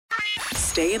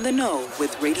Stay in the know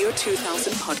with Radio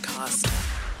 2000 podcast.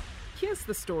 Here's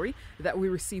the story that we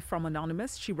received from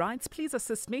Anonymous. She writes, "Please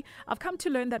assist me. I've come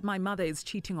to learn that my mother is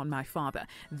cheating on my father.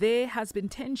 There has been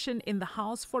tension in the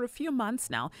house for a few months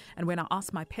now, and when I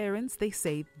ask my parents, they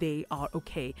say they are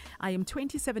okay. I am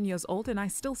 27 years old and I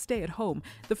still stay at home.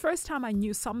 The first time I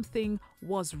knew something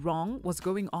was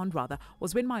going on,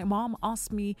 was when my mom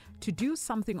asked me to do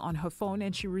something on her phone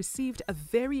and she received a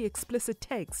very explicit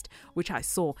text, which I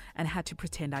saw and had to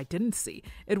pretend I didn't see.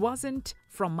 It wasn't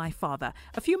from my father.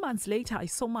 A few months later, I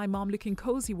saw my mom looking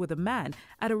cozy with a man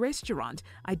at a restaurant.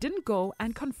 I didn't go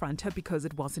and confront her because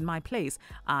it wasn't my place.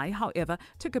 I, however,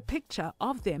 took a picture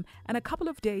of them and a couple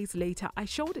of days later, I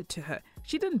showed it to her.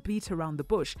 She didn't beat around the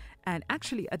bush and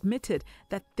actually admitted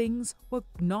that things were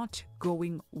not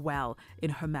going well in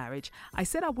her marriage. I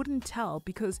said I wouldn't tell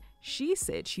because she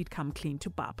said she'd come clean to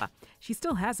Papa. She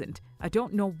still hasn't. I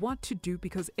don't know what to do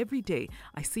because every day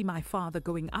I see my father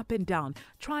going up and down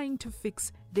trying to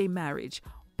fix their marriage.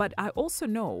 But I also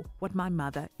know what my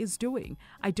mother is doing.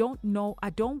 I don't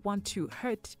want to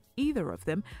hurt either of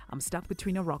them. I'm stuck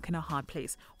between a rock and a hard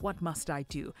place. What must I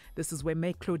do?" This is where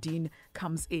Mme Claudine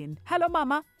comes in. Hello,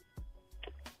 Mama.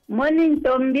 Morning,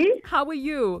 Tombi. How are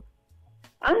you?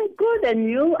 I'm good, and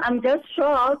you? I'm just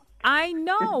shocked. I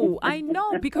know,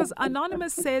 because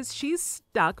Anonymous says she's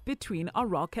stuck between a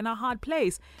rock and a hard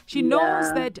place. She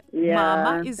knows that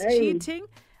Mama is cheating,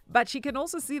 but she can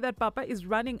also see that Papa is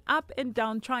running up and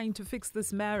down trying to fix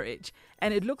this marriage.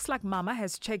 And it looks like Mama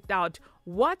has checked out.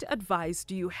 What advice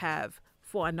do you have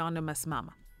for Anonymous,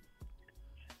 Mama?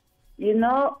 You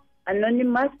know,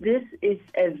 Anonymous, this is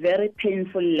a very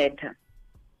painful letter.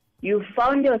 You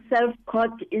found yourself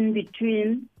caught in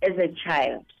between as a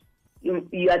child.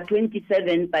 You are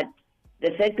 27, but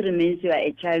the fact remains you are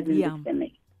a child in this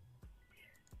family.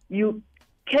 You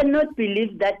cannot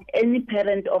believe that any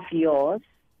parent of yours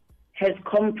has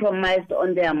compromised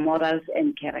on their morals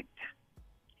and character.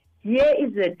 Here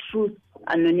is the truth,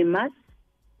 Anonymous.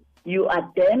 You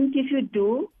are damned if you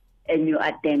do, and you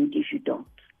are damned if you don't.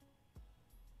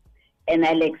 And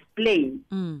I'll explain.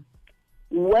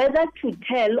 Whether to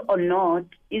tell or not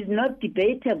is not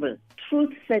debatable.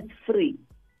 Truth sets free.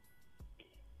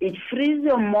 It frees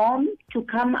your mom to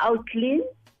come out clean.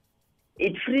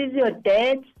 It frees your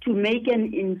dad to make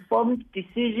an informed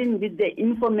decision with the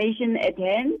information at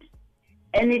hand.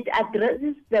 And it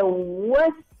addresses the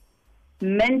worst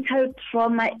mental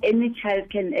trauma any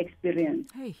child can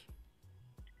experience. Hey.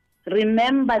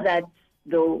 Remember that,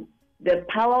 though, the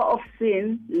power of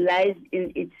sin lies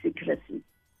in its secrecy.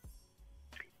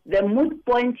 The moot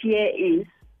point here is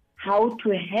how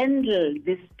to handle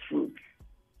this truth.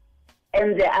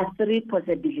 And there are three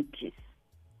possibilities.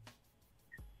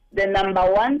 The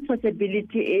number one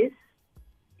possibility is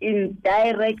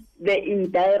the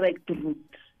indirect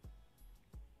route.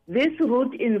 This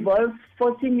route involves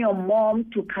forcing your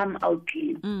mom to come out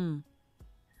clean.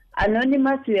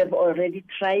 Anonymous, you have already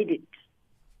tried it.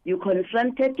 You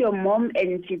confronted your mom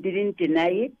and she didn't deny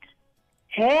it.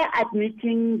 Her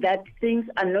admitting that things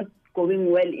are not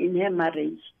going well in her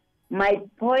marriage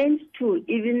might point to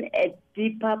even a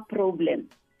deeper problem,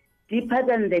 deeper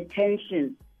than the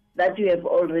tension that you have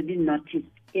already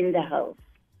noticed in the house.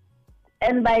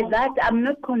 And by that, I'm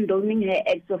not condoning her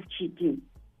acts of cheating.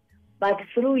 But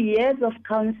through years of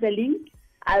counseling,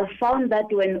 I've found that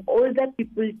when older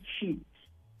people cheat,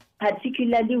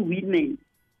 particularly women,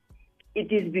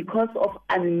 it is because of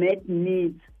unmet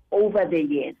needs over the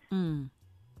years.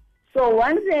 So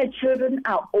once their children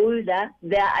are older,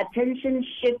 their attention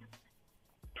shifts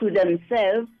to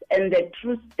themselves and the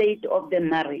true state of the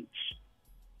marriage.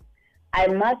 I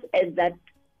must add that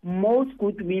most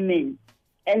good women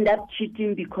end up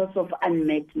cheating because of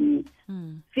unmet needs,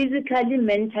 physically,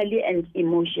 mentally, and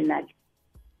emotionally.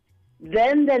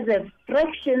 Then there's a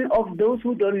fraction of those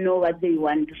who don't know what they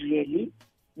want really.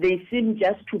 They seem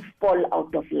just to fall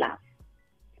out of love.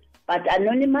 But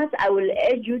Anonymous, I will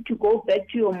urge you to go back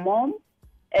to your mom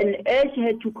and urge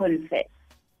her to confess.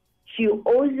 She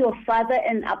owes your father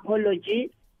an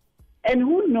apology, and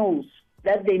who knows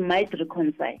that they might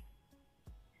reconcile.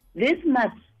 This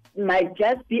might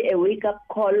just be a wake-up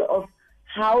call of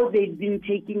how they've been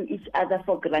taking each other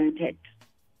for granted.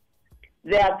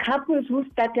 There are couples who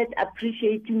started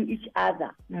appreciating each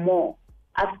other more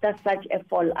after such a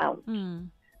fallout.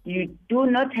 You do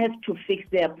not have to fix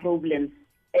their problems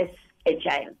as a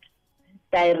child.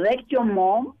 Direct your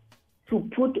mom to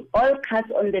put all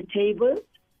cards on the table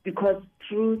because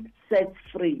truth sets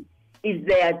free. It's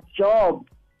their job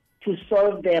to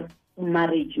solve their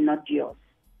marriage, not yours.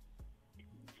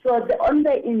 So on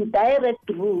the indirect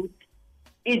route,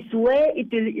 It's where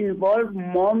it will involve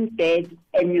mom, dad,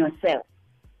 and yourself.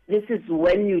 This is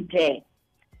when you dare.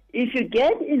 If you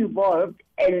get involved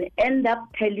and end up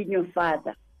telling your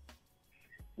father,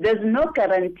 there's no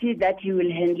guarantee that he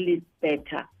will handle it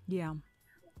better. Yeah.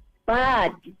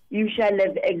 But you shall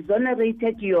have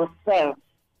exonerated yourself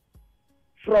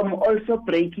from also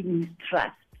breaking his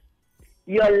trust.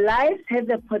 Your lives have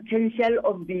the potential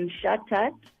of being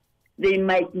shattered. They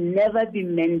might never be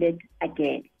mended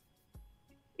again.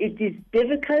 It is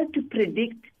difficult to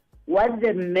predict what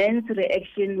the man's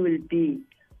reaction will be,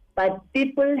 but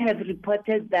people have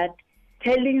reported that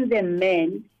telling the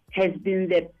man has been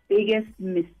the biggest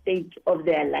mistake of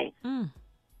their life.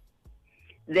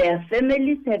 Their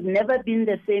families have never been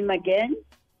the same again,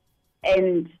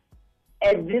 and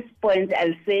at this point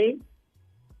I'll say,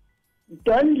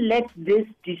 don't let this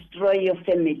destroy your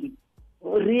family.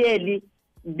 Really,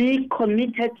 be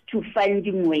committed to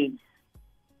finding ways.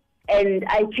 And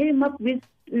I came up with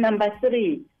number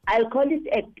 3. I'll call it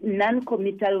a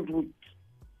non-committal route.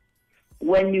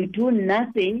 When you do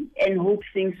nothing and hope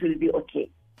things will be okay.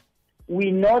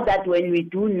 We know that when we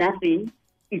do nothing,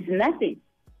 it's nothing.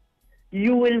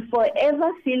 You will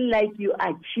forever feel like you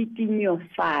are cheating your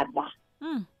father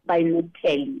by not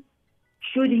telling.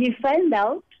 Should he find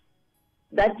out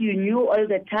that you knew all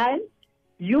the time,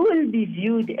 you will be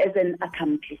viewed as an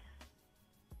accomplice.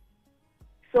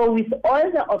 So with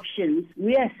all the options,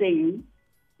 we are saying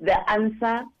the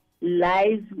answer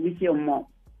lies with your mom.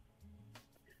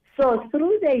 So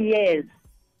through the years,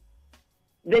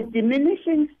 the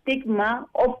diminishing stigma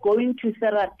of going to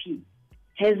therapy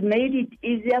has made it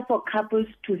easier for couples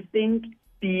to think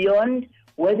beyond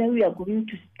whether we are going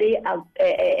to stay out,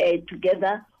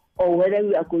 together or whether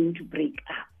we are going to break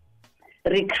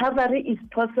up. Recovery is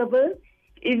possible,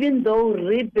 even though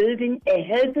rebuilding a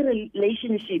healthy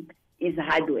relationship is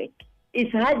hard work.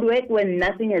 It's hard work when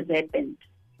nothing has happened.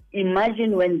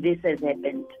 Imagine when this has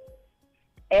happened.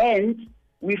 And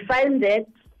we find that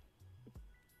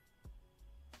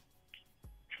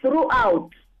throughout,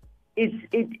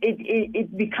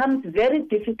 it becomes very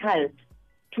difficult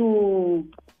to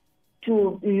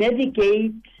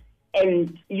navigate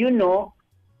and,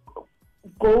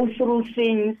 go through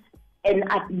things and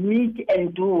admit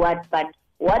and do what. But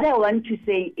what I want to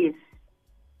say is,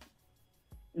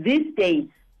 these days,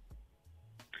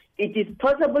 it is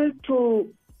possible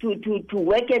to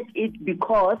work at it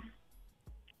because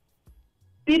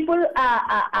people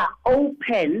are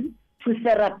open to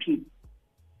therapy.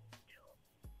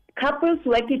 Couples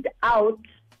work it out,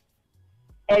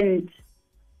 and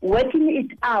working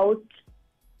it out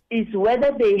is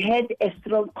whether they had a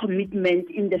strong commitment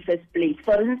in the first place.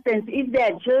 For instance, if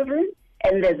there are children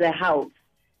and there's a house,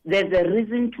 there's a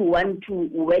reason to want to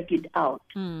work it out.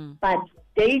 But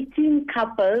dating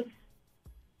couples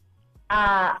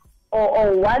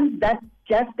or ones that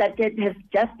have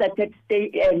just started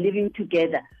living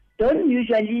together don't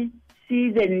usually see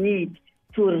the need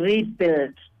to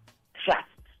rebuild trust.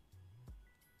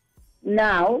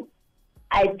 Now,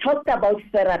 I talked about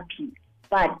therapy,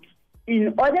 but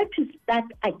in order to start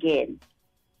again,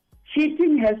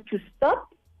 cheating has to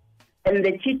stop, and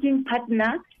the cheating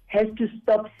partner has to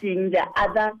stop seeing the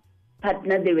other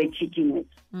partner they were cheating with.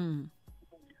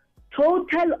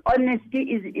 Total honesty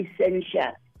is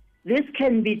essential. This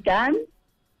can be done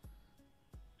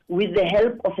with the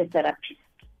help of a therapist.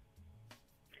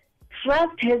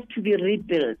 Trust has to be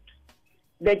rebuilt.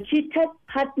 The cheated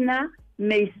partner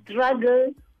may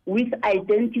struggle with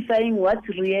identifying what's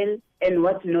real and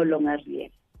what's no longer real.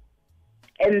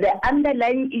 And the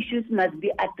underlying issues must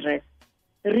be addressed.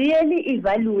 Really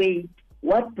evaluate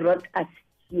what brought us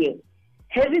here.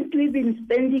 Haven't we been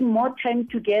spending more time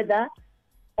together?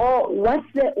 Or what's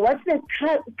the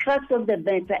crux of the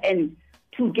matter? And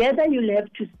together you'll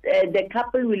have to, the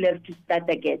couple will have to start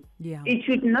again. Yeah. It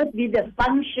should not be the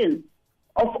function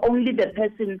of only the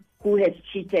person who has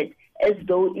cheated as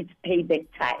though it's payback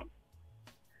time.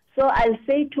 So I'll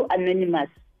say to Anonymous,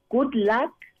 good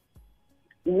luck.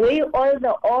 Weigh all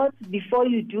the odds before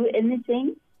you do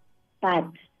anything, but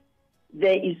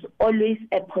there is always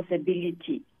a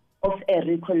possibility of a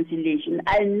reconciliation.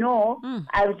 I know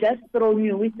I've just thrown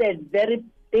you with a very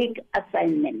big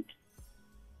assignment.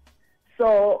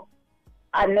 So,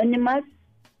 Anonymous,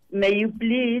 may you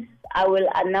please, I will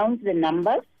announce the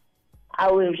numbers.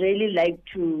 I will really like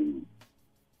to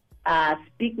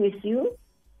speak with you,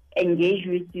 engage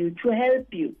with you, to help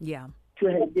you, to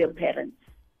help your parents.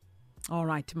 All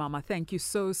right, Mama. Thank you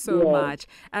so much.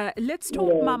 Let's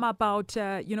talk, Mama, about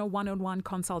one-on-one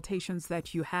consultations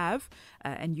that you have,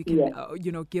 and you can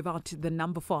give out the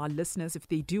number for our listeners if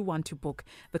they do want to book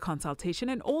the consultation,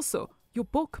 and also your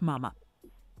book, Mama.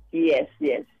 Yes,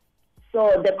 yes.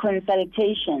 So the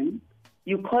consultation,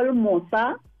 you call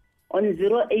Musa on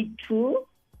 082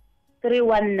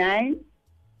 319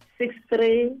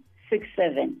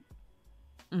 6367.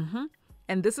 Mm-hmm.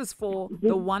 And this is for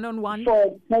the one-on-one?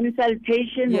 For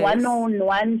consultation, Yes.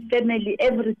 one-on-one, family,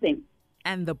 everything.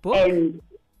 And the book? And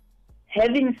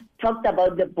having talked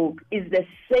about the book, is the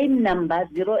same number,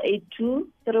 082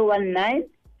 319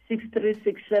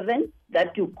 6367,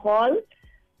 that you call.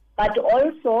 But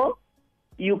also,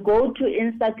 you go to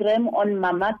Instagram on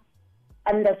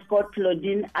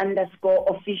Mama_Claudine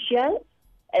 _official,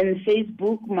 and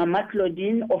Facebook Mme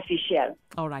Claudine official.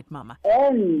 All right, Mama.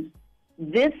 And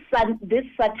this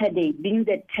Saturday, being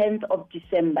the 10th of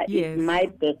December, Yes. is my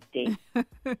birthday.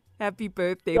 Happy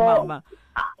birthday, So, Mama.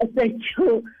 Thank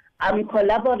you. I'm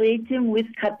collaborating with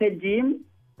Carpe Diem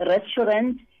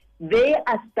Restaurant. They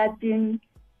are starting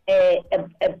a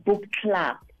book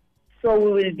club. So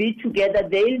we will be together.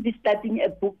 They'll be starting a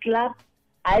book club.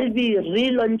 I'll be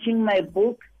relaunching my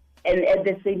book, and at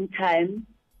the same time,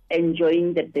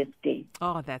 enjoying the birthday.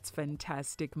 Oh, that's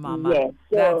fantastic, Mama. Yes.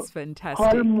 So That's fantastic.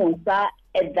 call Musa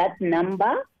at that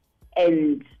number,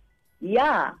 and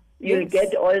you'll Yes.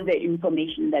 get all the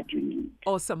information that you need.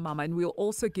 Awesome, Mama. And we'll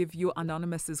also give you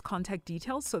Anonymous's contact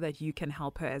details so that you can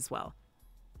help her as well.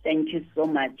 Thank you so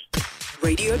much.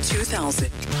 Radio 2000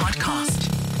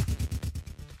 podcast.